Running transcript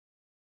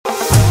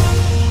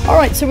All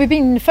right, so we've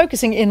been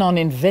focusing in on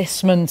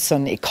investments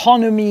and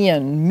economy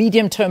and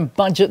medium-term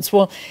budgets.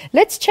 Well,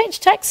 let's change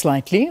tack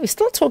slightly. We're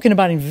still talking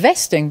about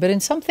investing, but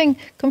in something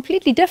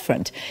completely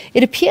different.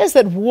 It appears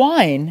that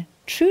wine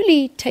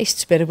truly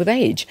tastes better with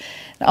age.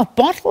 Now, a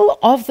bottle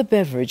of the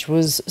beverage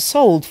was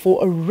sold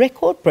for a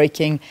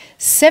record-breaking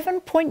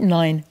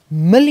 7.9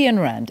 million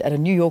rand at a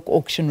New York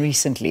auction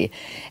recently.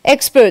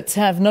 Experts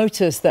have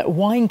noticed that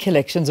wine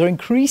collections are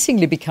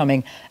increasingly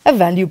becoming a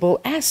valuable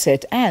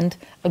asset and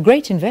a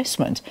great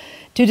investment.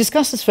 To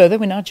discuss this further,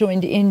 we're now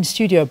joined in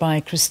studio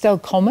by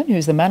Christelle Colman,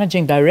 who's the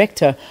Managing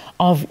Director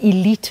of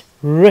Elite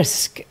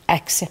Risk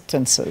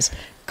Acceptances.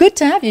 Good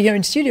to have you here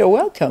in studio.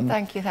 Welcome.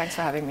 Thank you. Thanks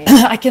for having me.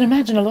 I can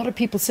imagine a lot of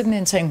people sitting there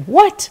and saying,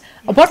 what?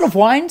 A bottle of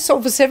wine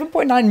sold for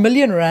 7.9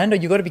 million rand? Oh,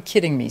 you've got to be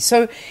kidding me.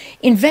 So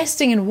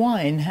investing in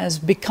wine has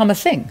become a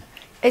thing.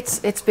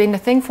 It's been a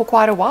thing for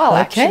quite a while,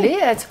 actually.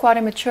 It's quite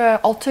a mature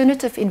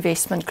alternative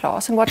investment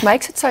class. And what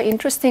makes it so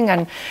interesting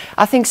and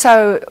I think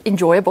so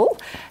enjoyable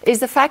is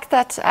the fact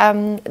that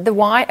the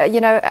wine,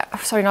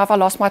 sorry, now if I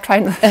lost my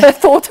train of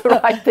thought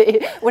right there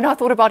when I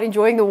thought about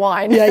enjoying the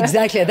wine. Yeah,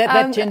 exactly.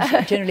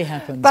 That generally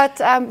happens.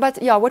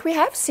 But yeah, what we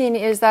have seen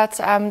is that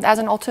as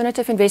an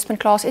alternative investment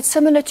class, it's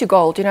similar to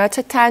gold. You know, it's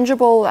a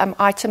tangible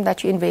item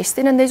that you invest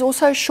in, and there's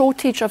also a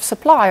shortage of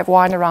supply of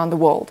wine around the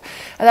world.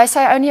 And they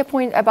say only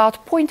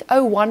about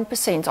 0.01%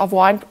 of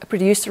wine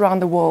produced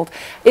around the world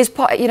is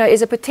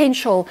a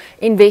potential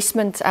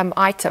investment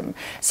item.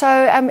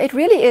 So it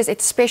really is.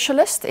 It's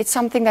specialist. It's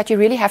something that you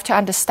really have to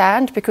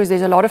understand because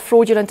there's a lot of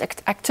fraudulent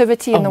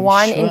activity in the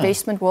wine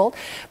investment world.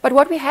 But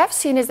what we have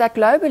seen is that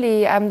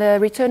globally, the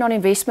return on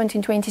investment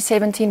in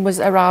 2017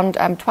 was around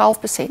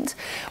 12%,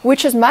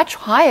 which is much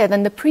higher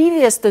than the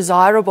previous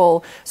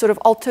desirable sort of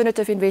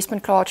alternative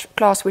investment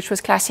class, which was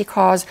classic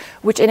cars,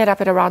 which ended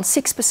up at around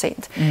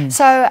 6%.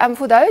 So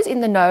for those in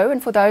the know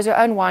and for those who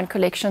own wine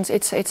collections,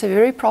 it's a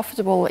very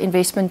profitable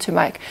investment to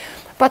make.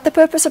 But the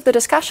purpose of the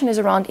discussion is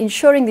around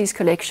ensuring these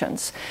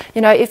collections. You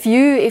know, if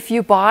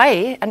you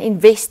buy and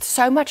invest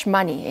so much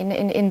money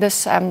in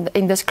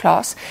this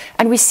class,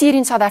 and we see it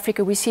in South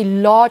Africa, we see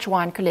large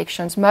wine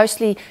collections,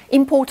 mostly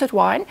imported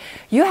wine.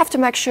 You have to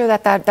make sure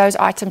that those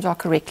items are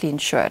correctly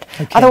insured.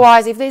 Okay.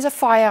 Otherwise, if there's a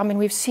fire, I mean,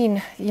 we've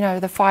seen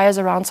the fires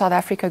around South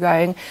Africa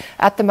going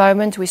at the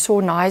moment. We saw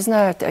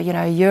Neisner,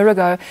 a year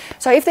ago.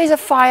 So if there's a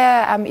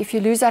fire, if you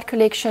lose that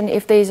collection,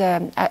 if there's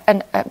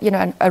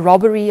a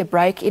robbery, a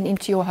break-in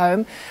into your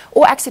home,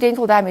 or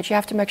accidental damage, you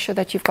have to make sure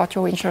that you've got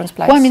your insurance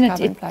place. Well, I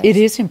mean, it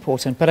is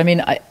important, but I mean,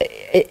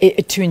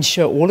 to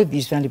insure all of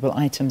these valuable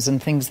items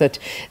and things that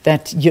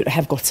you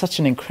have got such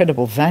an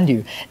incredible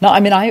value. Now, I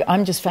mean,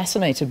 I'm just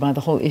fascinated by the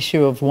whole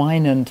issue of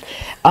wine, and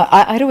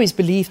I'd always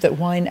believed that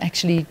wine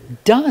actually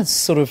does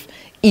sort of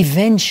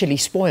eventually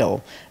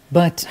spoil.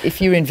 But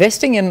if you're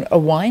investing in a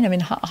wine, I mean,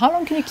 how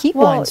long can you keep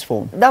wines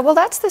for? Well,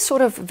 that's the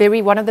sort of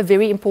one of the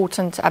very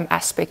important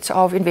aspects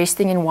of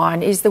investing in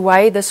wine is the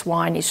way this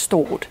wine is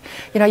stored.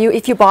 You know,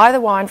 if you buy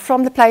the wine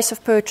from the place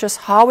of purchase,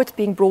 how it's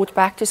being brought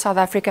back to South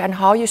Africa and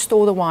how you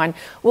store the wine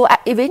will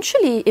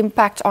eventually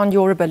impact on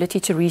your ability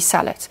to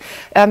resell it.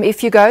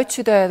 If you go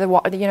to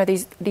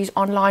these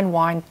online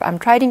wine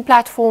trading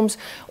platforms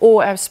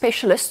or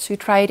specialists who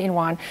trade in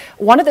wine,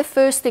 one of the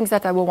first things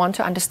that they will want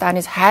to understand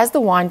is, has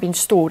the wine been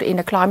stored in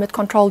a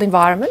climate-controlled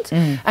environment,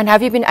 and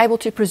have you been able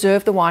to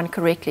preserve the wine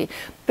correctly?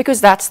 Because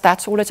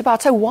that's all it's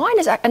about. So wine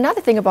is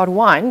another thing about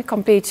wine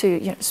compared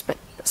to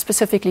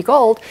specifically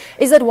gold,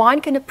 is that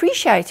wine can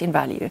appreciate in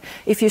value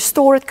if you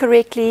store it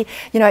correctly.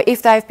 You know,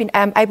 if they've been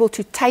able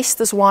to taste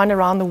this wine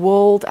around the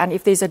world, and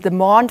if there's a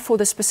demand for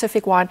the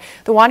specific wine,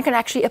 the wine can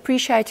actually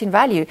appreciate in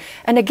value.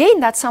 And again,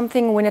 that's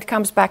something when it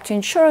comes back to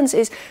insurance,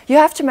 is you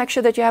have to make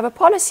sure that you have a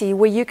policy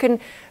where you can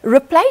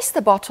replace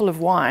the bottle of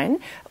wine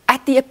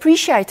at the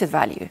appreciated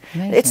value.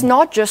 Amazing. It's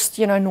not just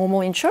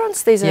normal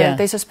insurance. There's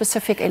a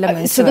specific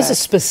element. So this is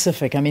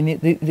specific. I mean,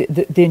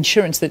 the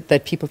insurance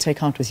that people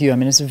take out with you, I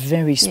mean, is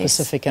very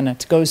specific, and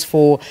it goes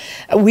for.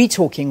 We're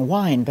talking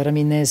wine, but I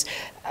mean, there's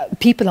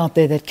people out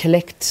there that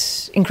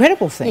collect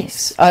incredible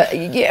things.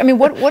 Yes. I mean,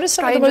 what are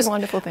some of the most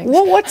wonderful things?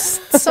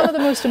 What's some of the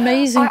most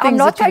amazing things? I'm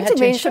not that you going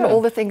to mention all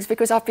the things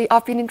because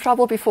I've been in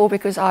trouble before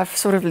because I've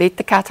sort of let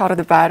the cat out of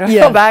the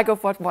bag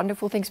of what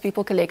wonderful things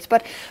people collect.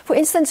 But for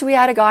instance, we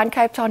had a guy in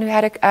Cape Town who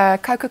had a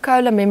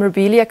Coca-Cola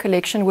memorabilia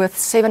collection worth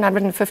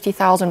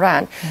 750,000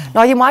 rand.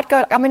 Now you might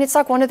go, I mean, it's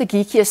like one of the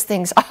geekiest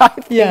things I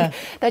think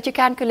that you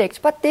can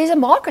collect, but there's a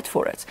market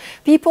for it.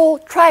 People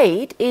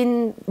trade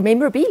in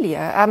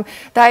memorabilia.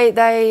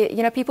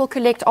 People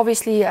collect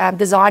obviously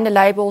designer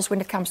labels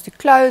when it comes to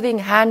clothing,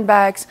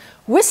 handbags,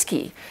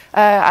 whiskey.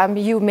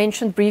 You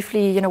mentioned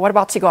briefly, what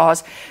about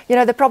cigars?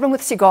 The problem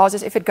with cigars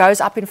is if it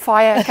goes up in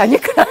fire, can you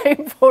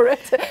claim for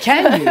it?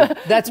 Can you?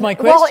 That's my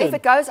question. Well, if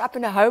it goes up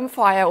in a home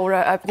fire or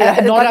not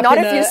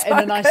if in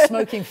a nice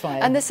smoking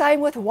fire. And the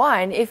same with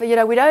wine. If we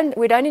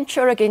don't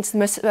insure against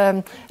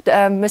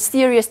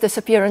mysterious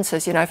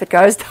disappearances. If it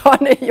goes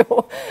down,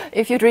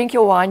 if you drink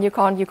your wine, you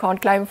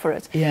can't claim for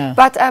it. Yeah.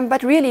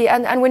 But really,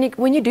 and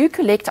when you do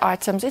collect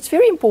items, it's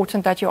very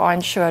important that you are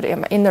insured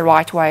in the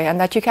right way, and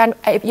that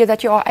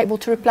you are able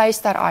to replace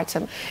that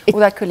item or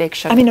that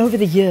collection. I mean, over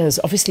the years,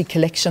 obviously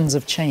collections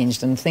have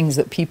changed and things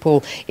that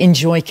people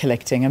enjoy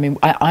collecting. I mean,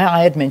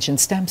 I had mentioned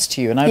stamps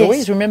to you, and I'd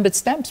always remembered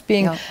stamps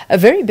being a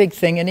very big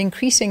thing and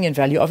increasing in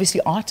value.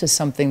 Obviously, art is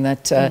something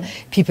that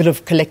people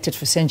have collected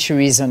for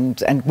centuries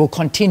and will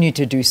continue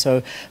to do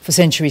so for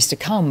centuries to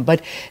come.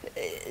 But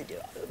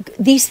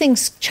these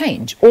things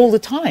change all the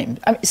time.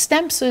 I mean,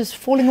 stamps is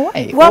falling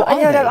away. Well,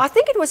 I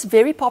think it was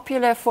very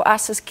popular for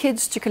us as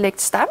kids to collect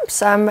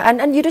stamps,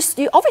 and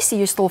obviously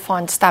you still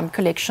find stamp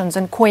collections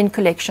and coin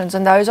collections,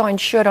 and those are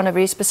insured on a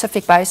very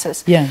specific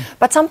basis. Yeah.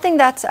 But something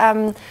that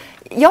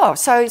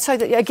so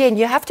again,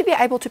 you have to be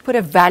able to put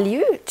a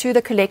value to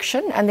the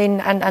collection and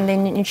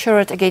then insure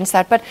it against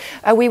that. But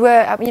we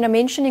were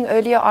mentioning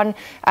earlier on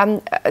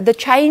the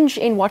change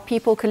in what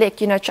people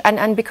collect,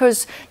 and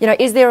because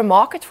is there a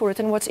market for it?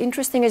 And what's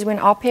interesting is when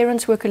our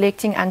parents were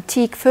collecting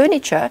antique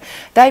furniture,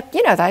 they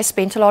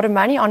spent a lot of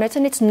money on it,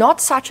 and it's not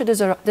such a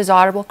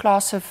desirable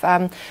class of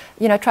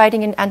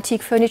trading in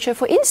antique furniture,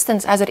 for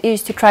instance, as it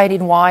is to trade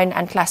in wine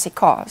and classic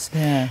cars.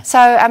 Yeah. So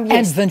and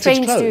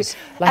vintage clothes,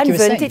 like you were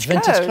saying, vintage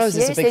clothes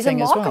is a big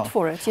thing as well. There's a market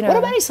for it. What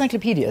about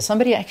encyclopedias?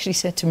 Somebody actually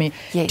said to me,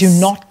 do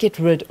not get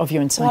rid of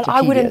your encyclopedias. Well,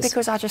 I wouldn't,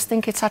 because I just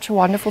think it's such a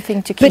wonderful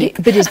thing to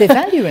keep. But is there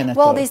value in it?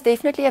 Well, there's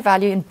definitely a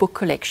value in book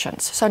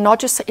collections. So not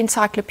just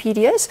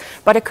encyclopedias,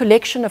 but a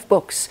collection of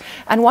books.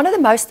 And one of the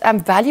most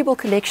valuable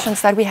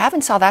collections that we have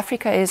in South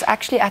Africa is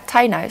actually at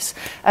Tainus.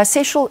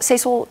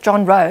 Cecil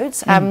John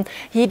Rhodes,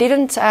 he didn't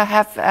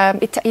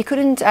he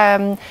couldn't,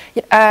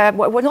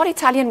 well, not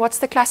Italian, what's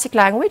the classic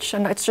language?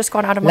 And it's just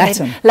gone out of my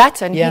head.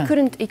 Latin. Yeah.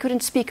 He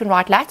couldn't speak and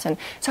write Latin.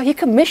 So he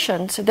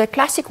commissioned the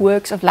classic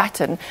works of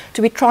Latin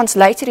to be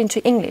translated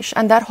into English.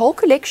 And that whole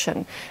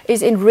collection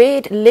is in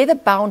red,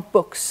 leather-bound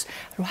books,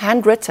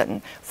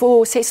 handwritten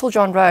for Cecil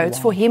John Rhodes.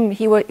 Wow. For him,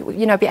 he would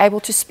be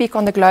able to speak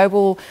on the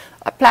global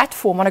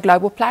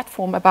global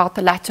platform about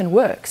the Latin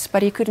works,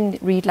 but he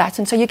couldn't read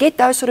Latin. So you get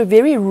those sort of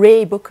very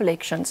rare book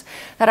collections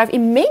that have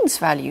immense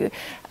value.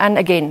 And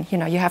again,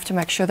 you have to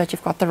make sure that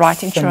you've got the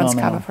right insurance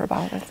cover for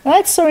about it.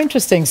 That's so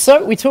interesting.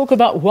 So we talk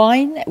about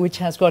wine, which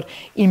has got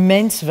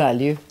immense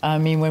value. I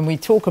mean, when we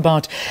talk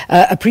about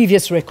a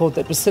previous record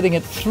that was sitting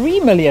at 3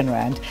 million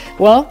rand,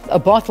 well, a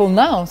bottle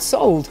now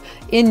sold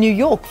in New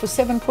York for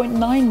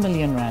 7.9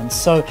 million rand.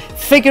 So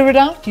figure it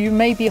out. You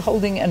may be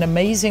holding an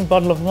amazing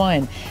bottle of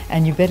wine,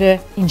 and you better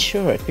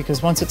insure it,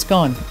 because once it's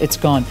gone, it's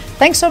gone.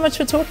 Thanks so much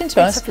for talking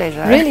to us. It's a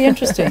pleasure. Really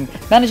interesting.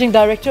 Managing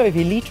Director of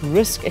Elite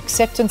Risk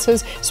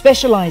Acceptances,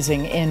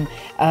 specializing in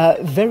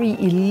very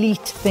elite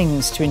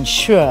things to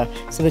insure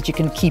so that you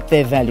can keep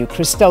their value.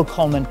 Christelle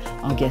Colman,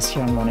 our guest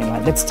here on Morning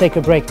Light. Let's take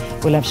a break.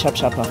 We'll have Shap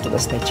Shap after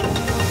this. Stay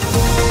tuned.